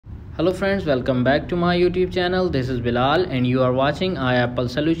Hello friends, welcome back to my YouTube channel. This is Bilal and you are watching iApple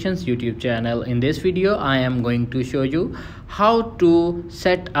Solutions YouTube channel. In this video, I am going to show you how to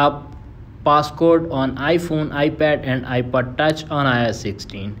set up passcode on iPhone, iPad and iPod Touch on iOS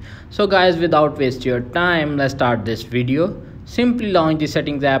 16. So guys, without waste your time, let's start this video. Simply launch the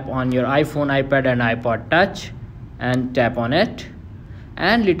settings app on your iPhone, iPad and iPod Touch and tap on it.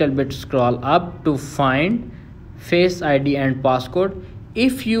 And little bit scroll up to find Face ID and passcode.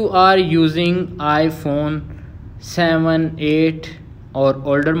 If you are using iPhone 7, 8 or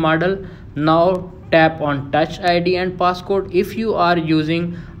older model, now tap on Touch ID and passcode. If you are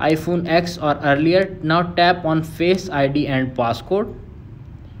using iPhone X or earlier, now tap on Face ID and passcode.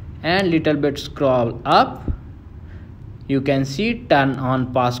 And little bit scroll up, you can see turn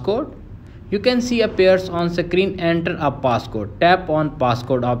on passcode. You can see appears on screen enter a passcode. Tap on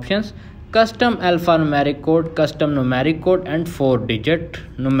passcode options, custom alphanumeric code, custom numeric code and 4-digit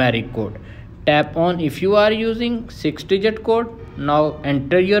numeric code. Tap on if you are using 6-digit code. Now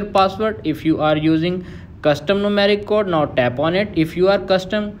enter your password. If you are using custom numeric code, now tap on it. If you are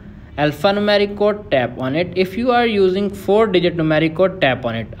custom alphanumeric code, tap on it. If you are using 4-digit numeric code, tap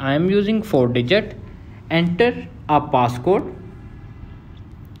on it. I am using 4-digit. Enter a passcode.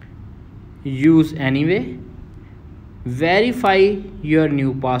 Use anyway. Verify your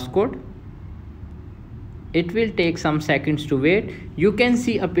new passcode. It will take some seconds to wait. You can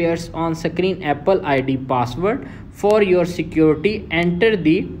see appears on screen Apple ID password. For your security, enter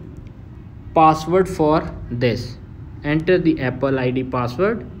the password for this. Enter the Apple ID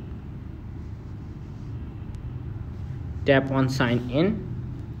password. Tap on sign in.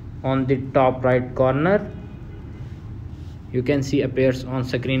 On the top right corner, you can see appears on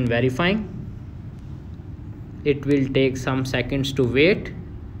screen verifying. It will take some seconds to wait.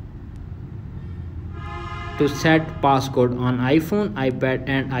 To set passcode on iPhone, iPad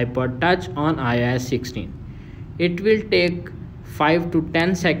and iPod Touch on iOS 16. It will take 5 to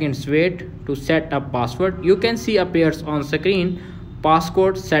 10 seconds wait to set up password. You can see appears on screen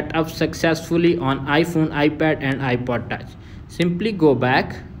passcode set up successfully on iPhone, iPad and iPod Touch. Simply go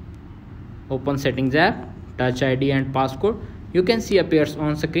back, open settings app, Touch ID and passcode. You can see appears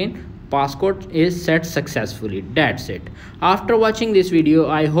on screen passcode is set successfully. That's it. After watching this video,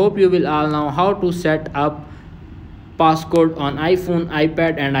 I hope you will all know how to set up passcode on iPhone,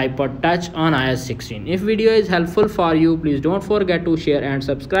 iPad and iPod Touch on iOS 16. If video is helpful for you, please don't forget to share and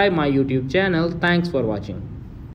subscribe my YouTube channel. Thanks for watching.